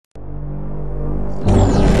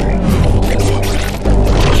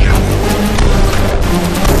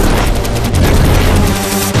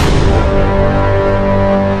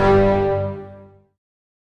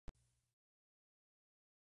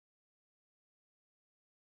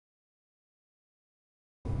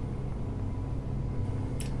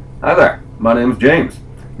Hi there, my name's James.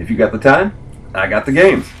 If you got the time, I got the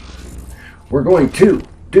games. We're going to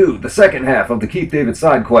do the second half of the Keith David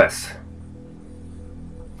side quests.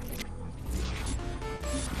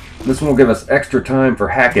 This one will give us extra time for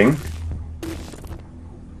hacking.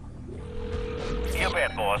 You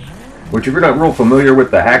bet, boss. Which, if you're not real familiar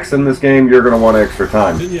with the hacks in this game, you're going to want extra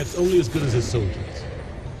time. Vignette's only as good as his soldiers.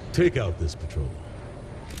 Take out this patrol.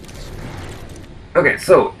 Okay,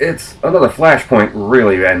 so it's another flashpoint,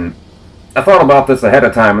 really, and I thought about this ahead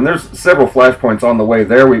of time, and there's several flashpoints on the way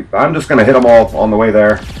there. I'm just going to hit them all on the way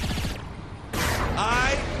there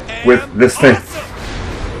with this thing.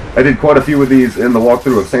 I did quite a few of these in the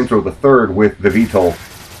walkthrough of Saints Row the Third with the VTOL,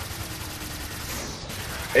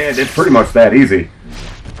 and it's pretty much that easy.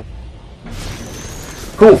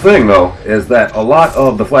 Cool thing, though, is that a lot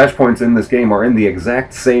of the flashpoints in this game are in the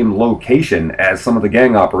exact same location as some of the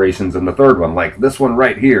gang operations in the third one. Like, this one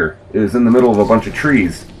right here is in the middle of a bunch of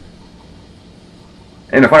trees.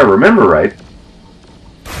 And if I remember right,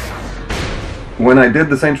 when I did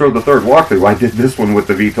the Saints Row the Third walkthrough, I did this one with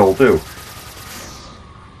the VTOL, too.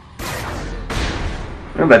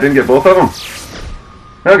 And that didn't get both of them.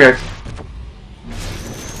 Okay.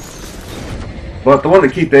 But the one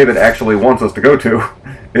that Keith David actually wants us to go to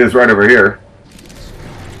is right over here.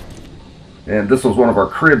 And this was one of our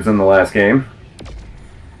cribs in the last game.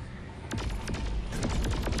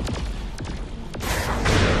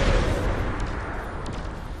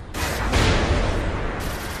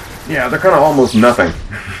 Yeah, they're kind of almost nothing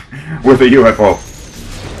with a UFO.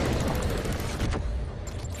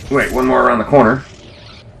 Wait, one more around the corner.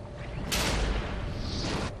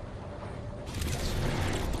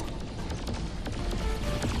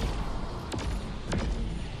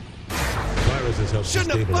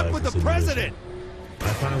 Shouldn't have fucked with the president! I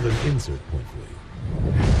found an insert point for you.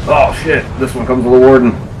 Oh shit, this one comes with a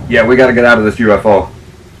warden. Yeah, we gotta get out of this UFO.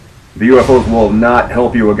 The UFOs will not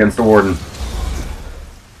help you against a warden.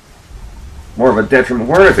 More of a detriment.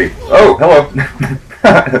 Where is he? Oh, hello.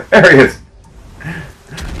 There he is.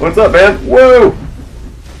 What's up, man? Whoa!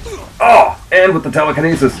 Oh, and with the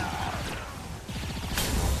telekinesis.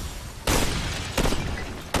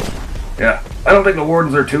 Yeah, I don't think the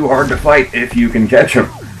wardens are too hard to fight if you can catch them.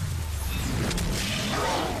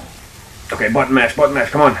 Okay, button mash,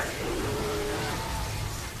 come on.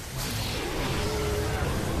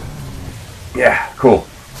 Yeah, cool.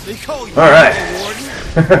 Alright.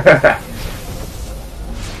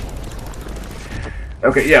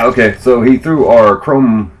 Okay, yeah, okay, so he threw our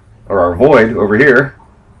chrome, or our void over here.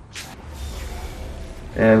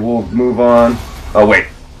 And we'll move on. Oh, wait.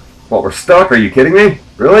 Well, we're stuck? Are you kidding me?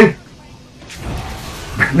 Really?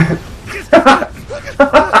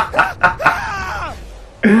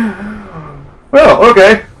 Well,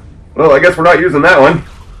 okay. Well, I guess we're not using that one.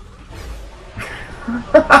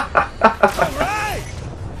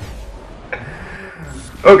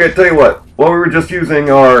 Okay, tell you what. While we were just using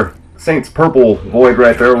our Saints Purple Void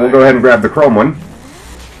right there, we'll go ahead and grab the Chrome one.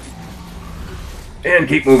 And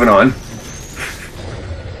keep moving on.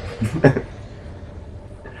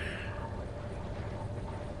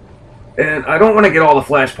 And I don't want to get all the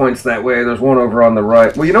flashpoints that way. There's one over on the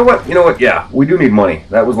right. Well, you know what? You know what? Yeah, we do need money.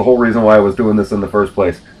 That was the whole reason why I was doing this in the first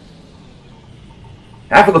place.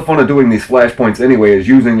 Half of the fun of doing these flashpoints anyway is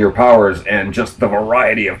using your powers and just the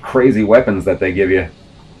variety of crazy weapons that they give you.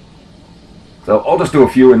 So I'll just do a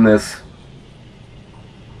few in this.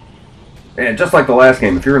 And just like the last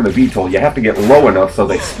game, if you're in the VTOL, you have to get low enough so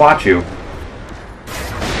they spot you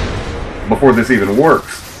before this even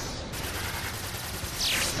works.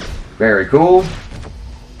 Very cool.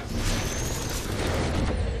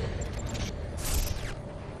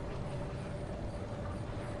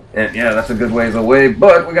 And yeah, that's a good ways away,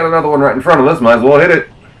 but we got another one right in front of us. Might as well hit it.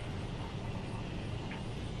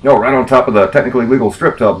 No, right on top of the technically legal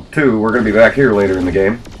strip tub, too. We're going to be back here later in the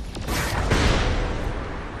game.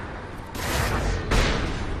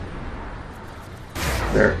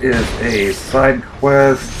 There is a side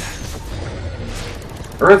quest.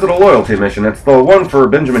 Or is it a loyalty mission? It's the one for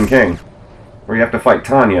Benjamin King, where you have to fight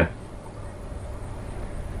Tanya.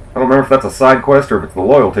 I don't remember if that's a side quest or if it's the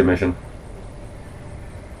loyalty mission.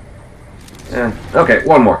 Okay,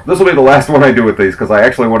 one more. This will be the last one I do with these, because I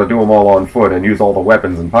actually want to do them all on foot and use all the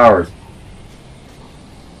weapons and powers.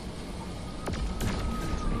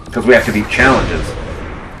 Because we have to beat challenges.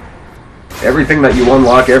 Everything that you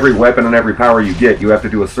unlock, every weapon and every power you get, you have to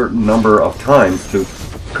do a certain number of times to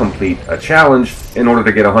complete a challenge in order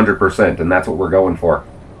to get 100%, and that's what we're going for.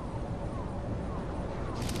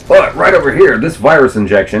 But right over here, this virus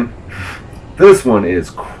injection, this one is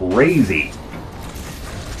crazy.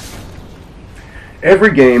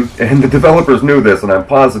 Every game, and the developers knew this, and I'm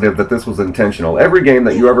positive that this was intentional, every game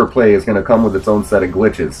that you ever play is going to come with its own set of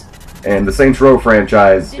glitches. And the Saints Row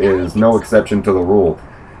franchise is no exception to the rule.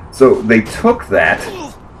 So they took that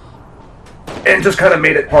and just kind of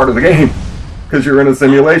made it part of the game. Because you're in a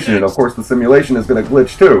simulation, and of course the simulation is going to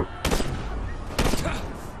glitch too.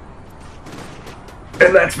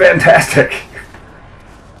 And that's fantastic.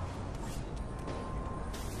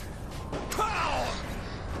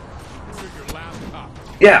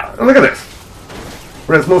 Yeah, look at this.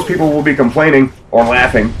 Whereas most people will be complaining or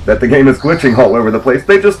laughing that the game is glitching all over the place,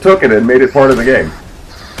 they just took it and made it part of the game.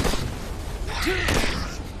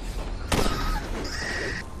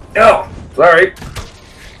 Oh, sorry.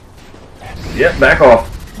 Yep, back off.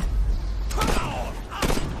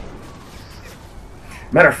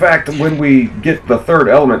 Matter of fact, when we get the third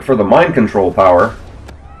element for the mind control power,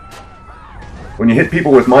 when you hit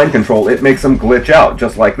people with mind control, it makes them glitch out,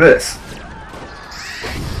 just like this.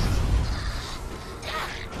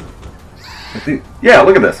 Yeah,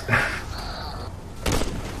 look at this.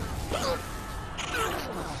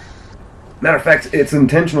 Matter of fact, it's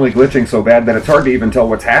intentionally glitching so bad that it's hard to even tell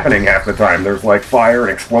what's happening half the time. There's like fire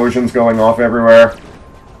and explosions going off everywhere.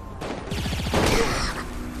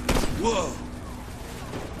 Whoa.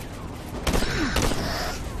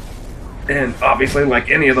 And obviously,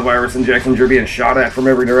 like any of the virus injections, you're being shot at from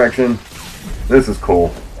every direction. This is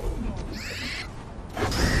cool.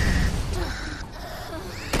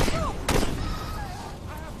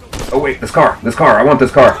 Oh wait, this car, I want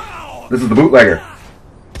this car. This is the bootlegger.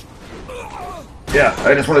 Yeah,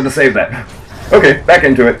 I just wanted to save that. Okay, back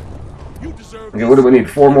into it. Okay, what do we need?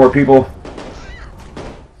 4 more people.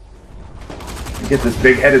 Get this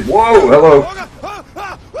big-headed... Whoa, hello.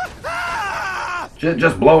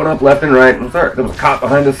 Just blowing up left and right. I'm sorry, there was a cop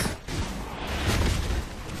behind us.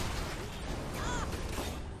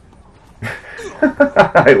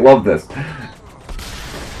 I love this.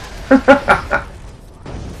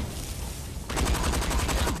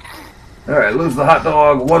 Alright, lose the hot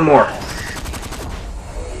dog. One more.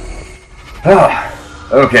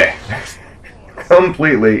 Ah, okay.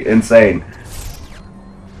 Completely insane.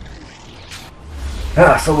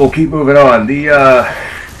 So we'll keep moving on. The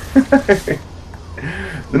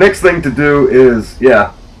next thing to do is,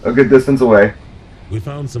 yeah, a good distance away. We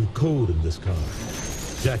found some code in this car.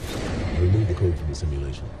 Jack, remove the code from the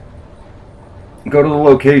simulation. Go to the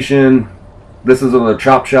location. This is a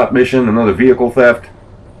chop shop mission, another vehicle theft.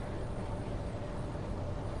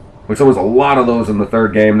 Which there was a lot of those in the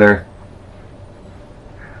third game there.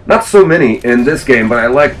 Not so many in this game, but I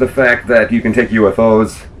like the fact that you can take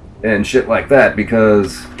UFOs and shit like that,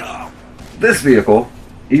 because this vehicle,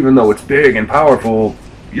 even though it's big and powerful,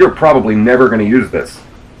 you're probably never going to use this,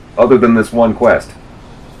 other than this one quest.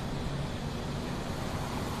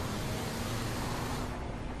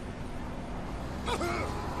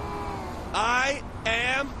 I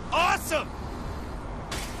am awesome!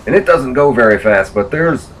 And it doesn't go very fast, but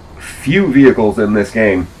there's few vehicles in this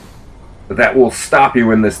game that will stop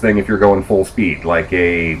you in this thing if you're going full speed, like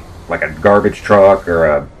a garbage truck or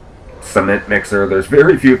a cement mixer. There's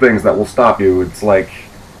very few things that will stop you. It's like,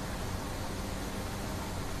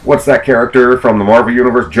 what's that character from the Marvel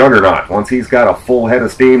Universe? Juggernaut. Once he's got a full head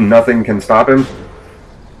of steam, nothing can stop him.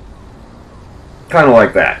 Kind of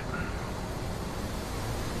like that.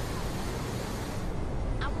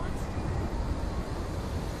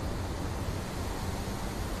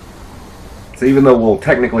 So even though we'll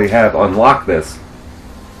technically have unlocked this,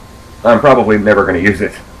 I'm probably never going to use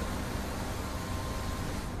it.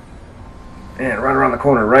 And right around the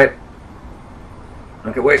corner, right?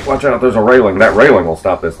 Okay, wait, watch out, there's a railing. That railing will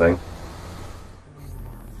stop this thing.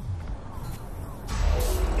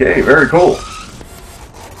 Okay, very cool.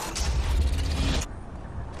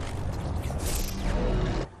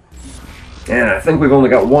 And I think we've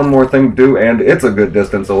only got one more thing to do, and it's a good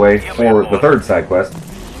distance away for the third side quest.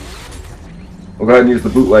 We'll go ahead and use the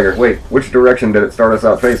bootlegger. Wait, which direction did it start us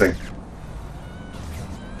out facing?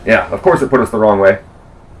 Yeah, of course it put us the wrong way.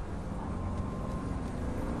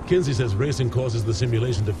 Kinsey says racing causes the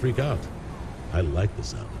simulation to freak out. I like the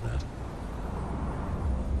sound of that.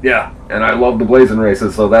 Yeah, and I love the blazing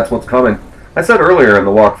races, so that's what's coming. I said earlier in the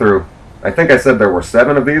walkthrough, I think I said there were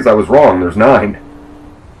 7 of these. I was wrong, there's 9.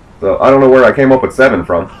 So I don't know where I came up with 7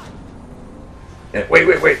 from. And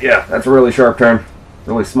wait, yeah, that's a really sharp turn.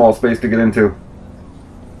 Really small space to get into.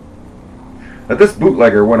 At this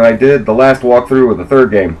bootlegger, when I did the last walkthrough of the third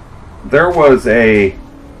game, there was an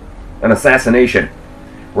assassination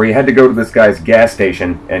where you had to go to this guy's gas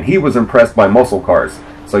station, and he was impressed by muscle cars.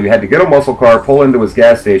 So you had to get a muscle car, pull into his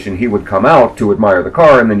gas station, he would come out to admire the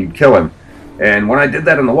car, and then you'd kill him. And when I did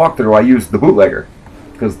that in the walkthrough, I used the bootlegger,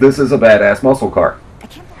 because this is a badass muscle car.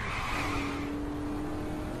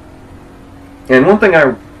 And one thing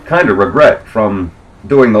I kind of regret from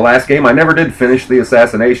doing the last game, I never did finish the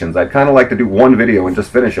assassinations. I'd kind of like to do one video and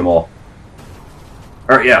just finish them all.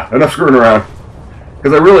 Alright, yeah, enough screwing around.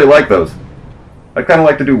 Because I really like those. I'd kind of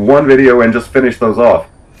like to do one video and just finish those off.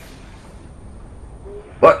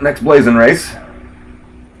 But, next blazing race.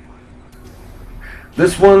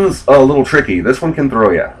 This one's a little tricky. This one can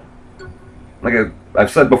throw you. Like I've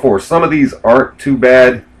said before, some of these aren't too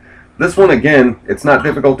bad. This one, again, it's not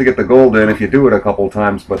difficult to get the gold in if you do it a couple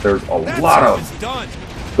times, but there's a lot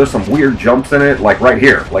of... There's some weird jumps in it, like right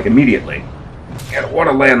here, like immediately. You want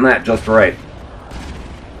to land that just right.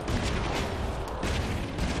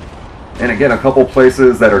 And again, a couple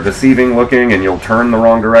places that are deceiving looking and you'll turn the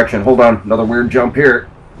wrong direction. Hold on, another weird jump here.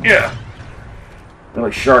 Yeah.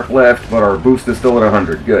 Really sharp left, but our boost is still at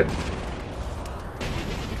 100. Good.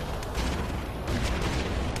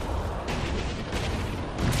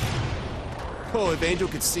 Oh, if Angel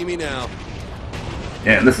could see me now.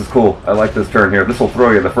 Yeah, and this is cool. I like this turn here. This will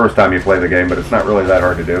throw you the first time you play the game, but it's not really that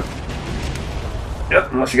hard to do.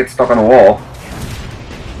 Yep, unless you get stuck on a wall.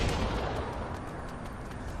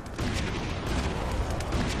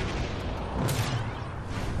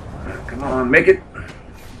 Come on, make it.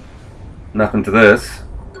 Nothing to this.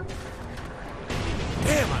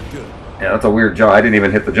 Damn, I'm good. Yeah, that's a weird jump. I didn't even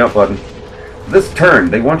hit the jump button. This turn,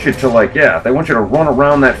 they want you to, like, yeah, they want you to run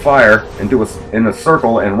around that fire and do in a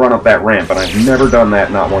circle and run up that ramp, and I've never done that,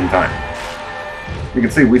 not one time. You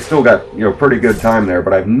can see we still got, you know, pretty good time there,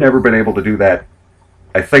 but I've never been able to do that,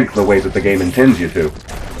 I think, the way that the game intends you to.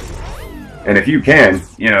 And if you can,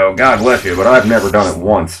 you know, God bless you, but I've never done it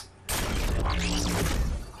once.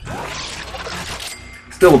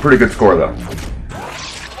 Still a pretty good score, though.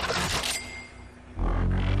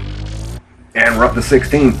 And we're up to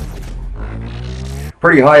 16.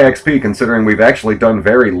 Pretty high XP considering we've actually done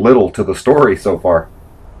very little to the story so far.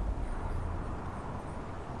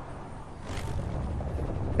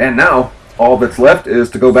 And now, all that's left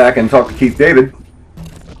is to go back and talk to Keith David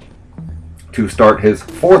to start his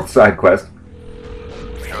 4th side quest.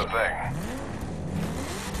 Sure thing.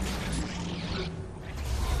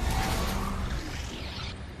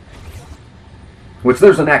 Which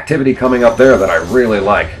there's an activity coming up there that I really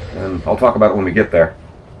like, and I'll talk about it when we get there.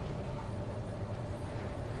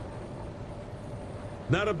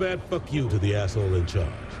 Not a bad fuck you to the asshole in charge.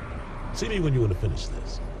 See me when you want to finish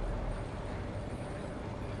this.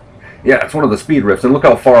 Yeah, it's one of the speed rifts, and look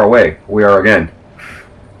how far away we are again.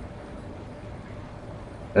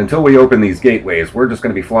 Until we open these gateways, we're just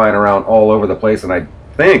going to be flying around all over the place, and I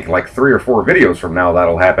think like 3 or 4 videos from now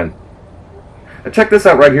that'll happen. And check this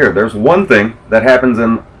out right here. There's one thing that happens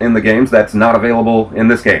in the games that's not available in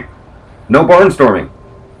this game. No barnstorming.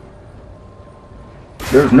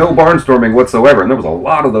 There's no barnstorming whatsoever, and there was a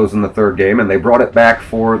lot of those in the 3rd game, and they brought it back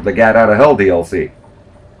for the Gat Out of Hell DLC.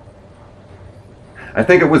 I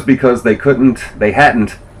think it was because they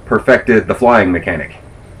hadn't perfected the flying mechanic,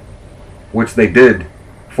 which they did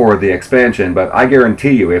for the expansion, but I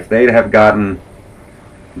guarantee you, if they'd have gotten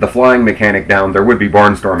the flying mechanic down, there would be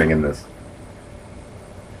barnstorming in this.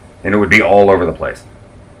 And it would be all over the place.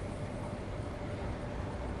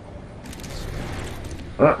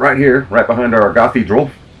 Right here, right behind our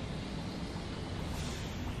cathedral.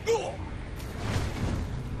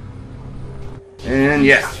 And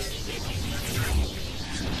yeah.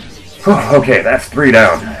 Okay, that's 3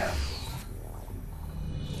 down.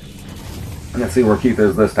 Let's see where Keith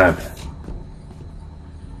is this time.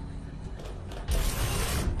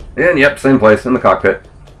 And yep, same place, in the cockpit.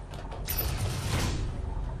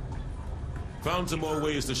 Found some more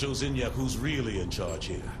ways to show Zinyak who's really in charge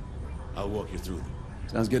here. I'll walk you through them.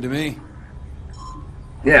 Sounds good to me.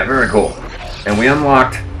 Yeah, very cool. And we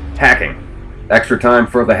unlocked hacking. Extra time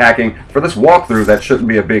for the hacking. For this walkthrough, that shouldn't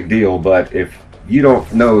be a big deal, but if you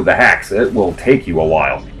don't know the hacks, it will take you a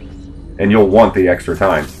while. And you'll want the extra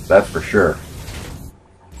time, that's for sure.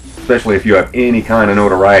 Especially if you have any kind of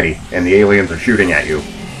notoriety and the aliens are shooting at you.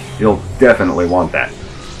 You'll definitely want that.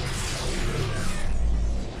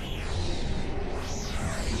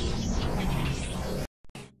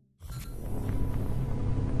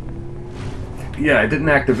 Yeah, I didn't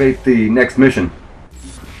activate the next mission.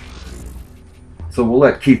 So we'll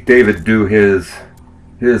let Keith David do his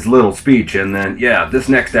little speech, and then, yeah, this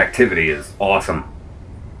next activity is awesome.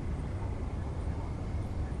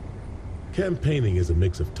 Campaigning is a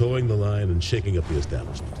mix of towing the line and shaking up the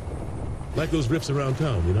establishment. Like those rifts around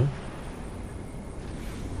town, you know?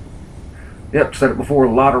 Yep, said it before,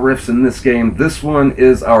 a lot of rifts in this game. This one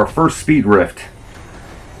is our first speed rift.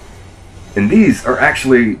 And these are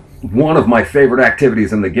actually one of my favorite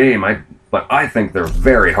activities in the game, but I think they're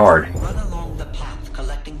very hard. Run along the path,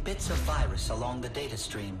 collecting bits of virus along the data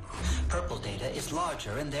stream. Purple data is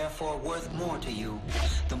larger and therefore worth more to you.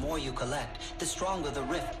 The more you collect, the stronger the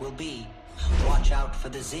rift will be. Watch out for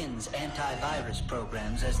the Zin's antivirus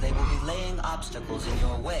programs, as they will be laying obstacles in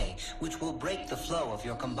your way, which will break the flow of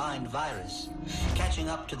your combined virus. Catching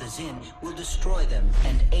up to the Zin will destroy them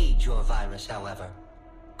and aid your virus, however.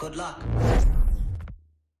 Good luck.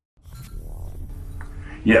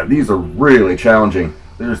 Yeah, these are really challenging.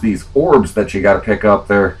 There's these orbs that you gotta pick up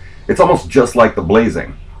there. It's almost just like the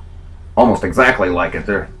blazing. Almost exactly like it.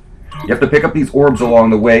 You have to pick up these orbs along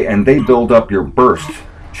the way, and they build up your burst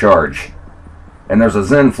charge. And there's a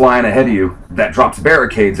Zen flying ahead of you that drops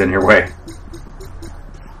barricades in your way.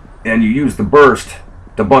 And you use the burst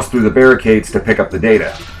to bust through the barricades to pick up the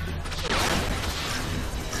data.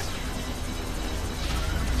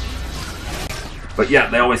 But yeah,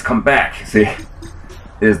 they always come back, see,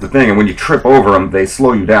 is the thing. And when you trip over them, they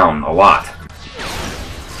slow you down a lot.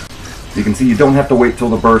 You can see you don't have to wait till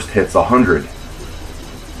the burst hits 100.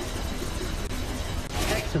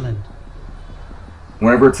 Excellent.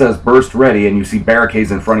 Whenever it says burst ready and you see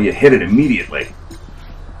barricades in front of you, hit it immediately.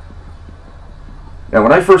 Now,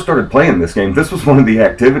 when I first started playing this game, this was one of the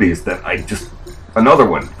activities that another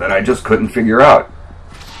one that I just couldn't figure out.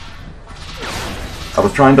 I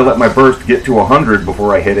was trying to let my burst get to 100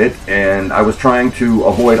 before I hit it, and I was trying to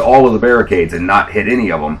avoid all of the barricades and not hit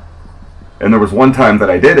any of them. And there was one time that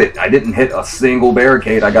I did it, I didn't hit a single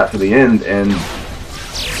barricade. I got to the end and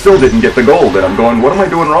still didn't get the gold, and I'm going, what am I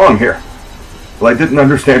doing wrong here? Well, I didn't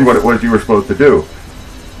understand what it was you were supposed to do.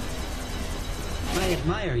 I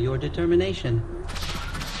admire your determination.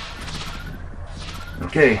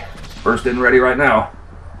 Okay, burst in ready right now.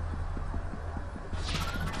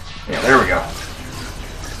 Yeah, there we go.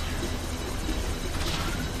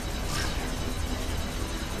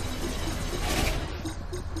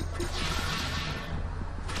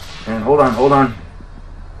 And hold on.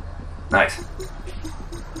 Nice.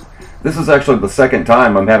 This is actually the second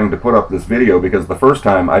time I'm having to put up this video, because the first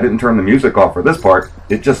time I didn't turn the music off for this part.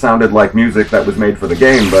 It just sounded like music that was made for the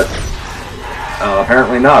game, but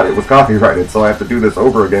apparently not. It was copyrighted, so I have to do this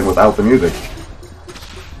over again without the music.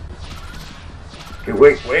 Okay,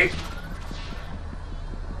 wait.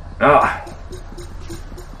 Ah.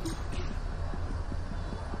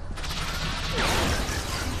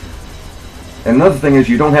 And another thing is,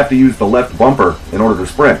 you don't have to use the left bumper in order to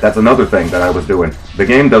sprint. That's another thing that I was doing. The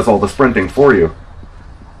game does all the sprinting for you.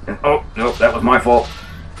 And, oh, nope, that was my fault.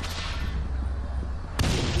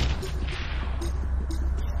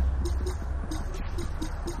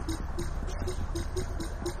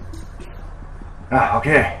 Ah,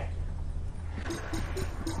 okay.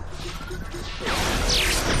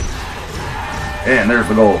 And there's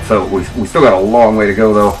the goal. So we still got a long way to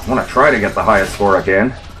go, though. I want to try to get the highest score I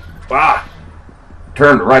can. Ah!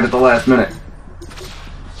 Turned right at the last minute.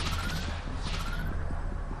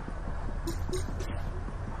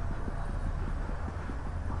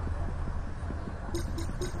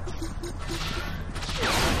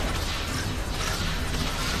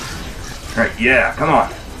 Alright, yeah, come on.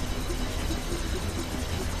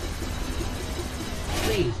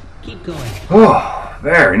 Please, keep going. Oh,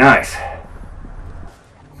 very nice.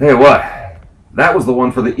 Hey, what? That was the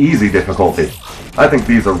one for the easy difficulty. I think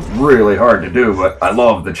these are really hard to do, but I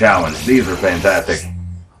love the challenge. These are fantastic.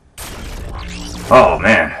 Oh,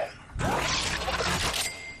 man.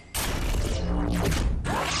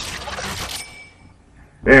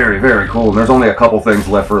 Very, very cool. And there's only a couple things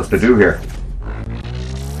left for us to do here.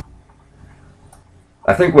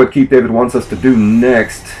 I think what Keith David wants us to do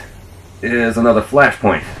next is another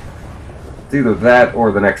flashpoint. It's either that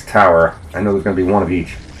or the next tower. I know there's going to be one of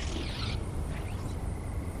each.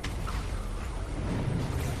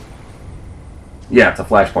 Yeah, it's a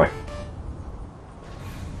flashpoint.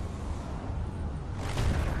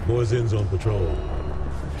 More Zins on patrol.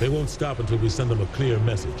 They won't stop until we send them a clear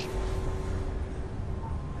message.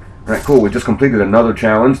 Alright, cool. We just completed another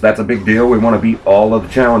challenge. That's a big deal. We want to beat all of the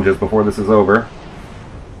challenges before this is over.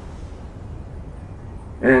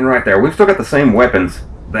 And right there, we've still got the same weapons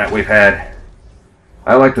that we've had.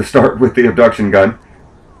 I like to start with the abduction gun,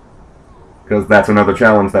 because that's another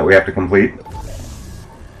challenge that we have to complete.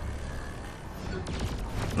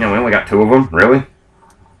 Yeah, we only got 2 of them, really?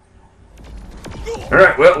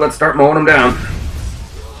 Alright, well, let's start mowing them down.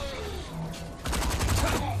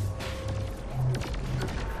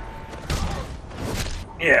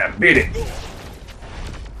 Yeah, beat it.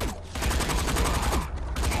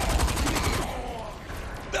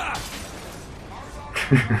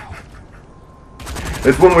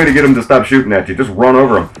 It's one way to get him to stop shooting at you. Just run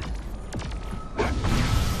over him.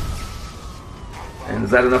 And is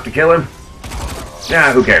that enough to kill him?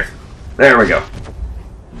 Yeah, who cares? There we go.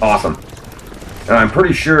 Awesome. And I'm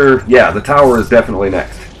pretty sure, yeah, the tower is definitely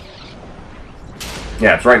next.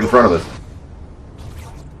 Yeah, it's right in front of us.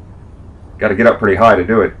 Got to get up pretty high to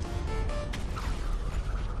do it.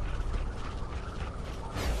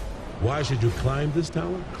 Why should you climb this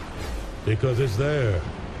tower? Because it's there.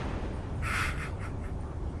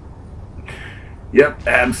 Yep,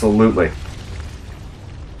 absolutely.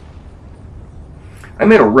 I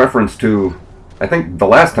made a reference to, I think the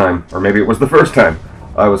last time, or maybe it was the first time,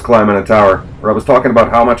 I was climbing a tower, where I was talking about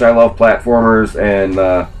how much I love platformers, and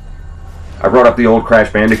I brought up the old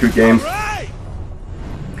Crash Bandicoot games. I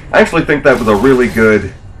actually think that was a really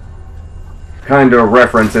good kind of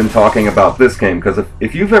reference in talking about this game, because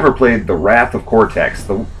if you've ever played The Wrath of Cortex,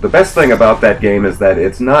 the best thing about that game is that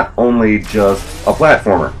it's not only just a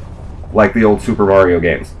platformer, like the old Super Mario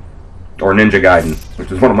games, or Ninja Gaiden,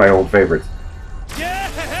 which is one of my old favorites.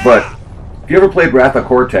 But if you ever played Wrath of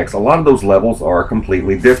Cortex, a lot of those levels are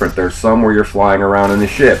completely different. There's some where you're flying around in a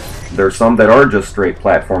ship. There's some that are just straight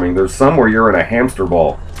platforming. There's some where you're in a hamster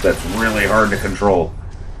ball that's really hard to control.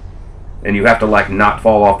 And you have to, like, not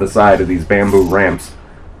fall off the side of these bamboo ramps.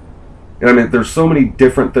 I mean, there's so many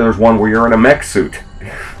different... There's one where you're in a mech suit.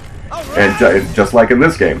 And just like in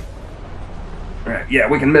this game. Yeah,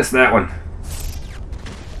 we can miss that one.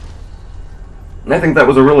 And I think that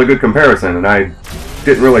was a really good comparison, and I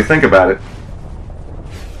didn't really think about it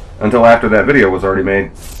until after that video was already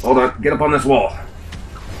made. Hold on, get up on this wall.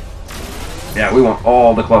 Yeah, we want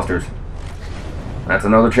all the clusters. That's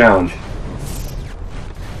another challenge.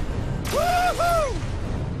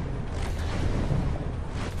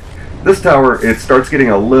 This tower, it starts getting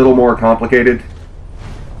a little more complicated.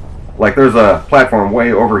 Like, there's a platform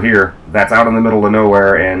way over here that's out in the middle of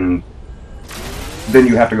nowhere, and then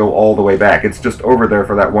you have to go all the way back. It's just over there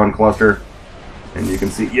for that one cluster. And you can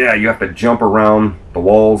see, yeah, you have to jump around the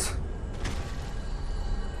walls.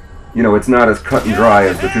 You know, it's not as cut and dry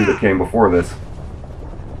as the two that came before this.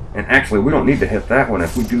 And actually, we don't need to hit that one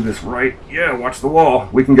if we do this right. Yeah, watch the wall.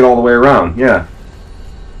 We can get all the way around, yeah.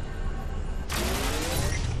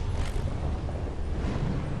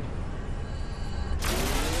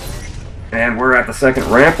 And we're at the second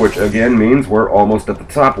ramp, which again means we're almost at the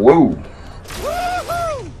top. Whoa!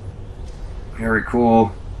 Very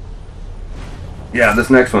cool. Yeah, this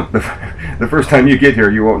next one. The first time you get here,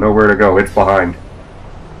 you won't know where to go. It's behind.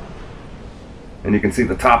 And you can see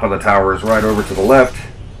the top of the tower is right over to the left.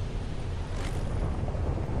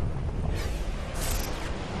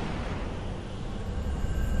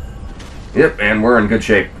 Yep, and we're in good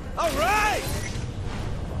shape. All right.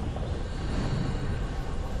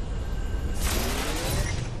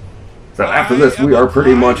 So after this, we are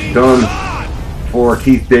pretty much done for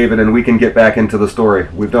Keith David, and we can get back into the story.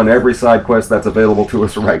 We've done every side quest that's available to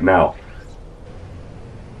us right now.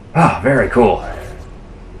 Ah, very cool.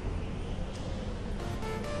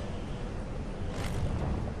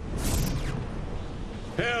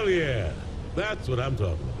 Hell yeah! That's what I'm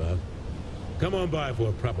talking about. Come on by for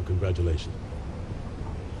a proper congratulation.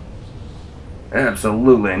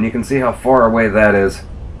 Absolutely, and you can see how far away that is.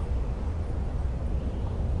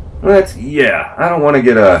 Yeah, I don't want to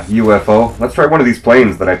get a UFO. Let's try one of these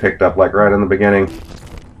planes that I picked up, like, right in the beginning.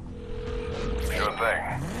 Sure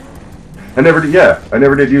thing. I never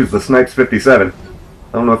did use the Snipes 57.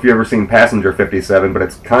 I don't know if you've ever seen Passenger 57, but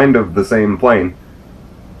it's kind of the same plane.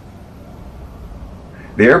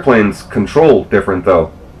 The airplanes control different,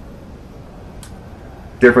 though.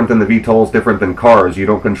 Different than the VTOLs, different than cars. You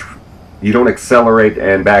don't accelerate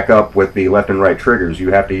and back up with the left and right triggers.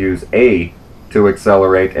 You have to use A to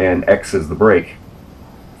accelerate, and X is the brake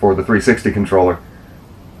for the 360 controller.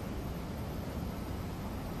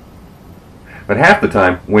 But half the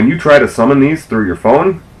time, when you try to summon these through your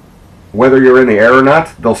phone, whether you're in the air or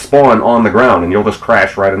not, they'll spawn on the ground and you'll just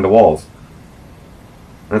crash right into walls.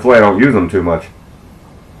 That's why I don't use them too much.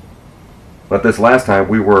 But this last time,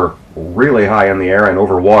 we were really high in the air and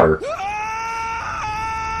over water.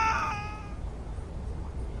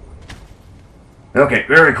 Okay,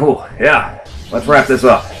 very cool. Yeah. Let's wrap this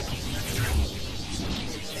up.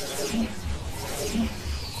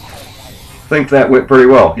 Think that went pretty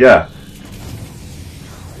well, yeah.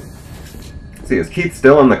 See, is Keith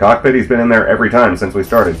still in the cockpit? He's been in there every time since we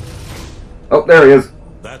started. Oh, there he is.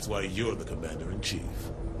 That's why you're the commander-in-chief.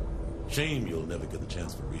 Shame you'll never get the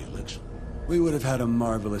chance for re-election. We would have had a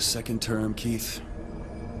marvelous second term, Keith.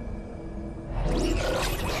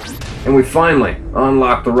 And we finally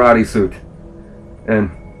unlocked the Roddy suit.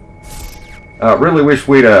 And Really wish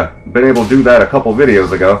we'd been able to do that a couple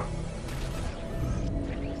videos ago.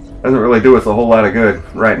 Doesn't really do us a whole lot of good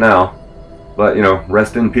right now. But, you know,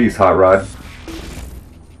 rest in peace, Hot Rod.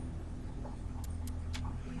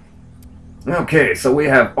 Okay, so we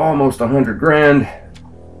have almost 100 grand.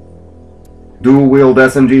 Dual-wheeled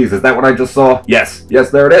SMGs. Is that what I just saw? Yes.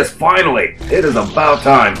 Yes, there it is. Finally! It is about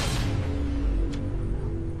time.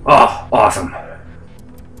 Oh, awesome.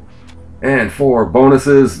 And for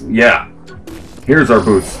bonuses, yeah. Here's our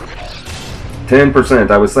boosts.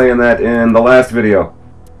 10%. I was saying that in the last video.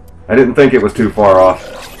 I didn't think it was too far off.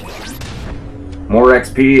 More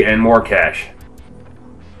XP and more cash.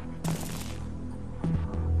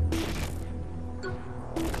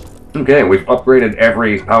 Okay, we've upgraded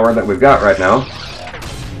every power that we've got right now.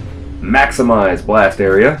 Maximize blast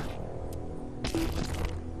area.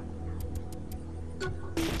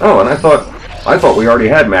 Oh, and I thought we already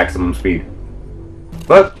had maximum speed.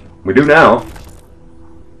 But we do now.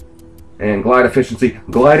 And glide efficiency.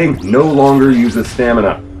 Gliding no longer uses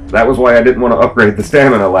stamina. That was why I didn't want to upgrade the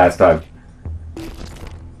stamina last time.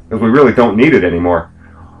 Because we really don't need it anymore.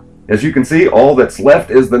 As you can see, all that's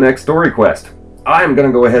left is the next story quest. I'm going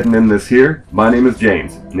to go ahead and end this here. My name is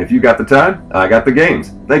James, and if you got the time, I got the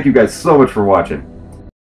games. Thank you guys so much for watching.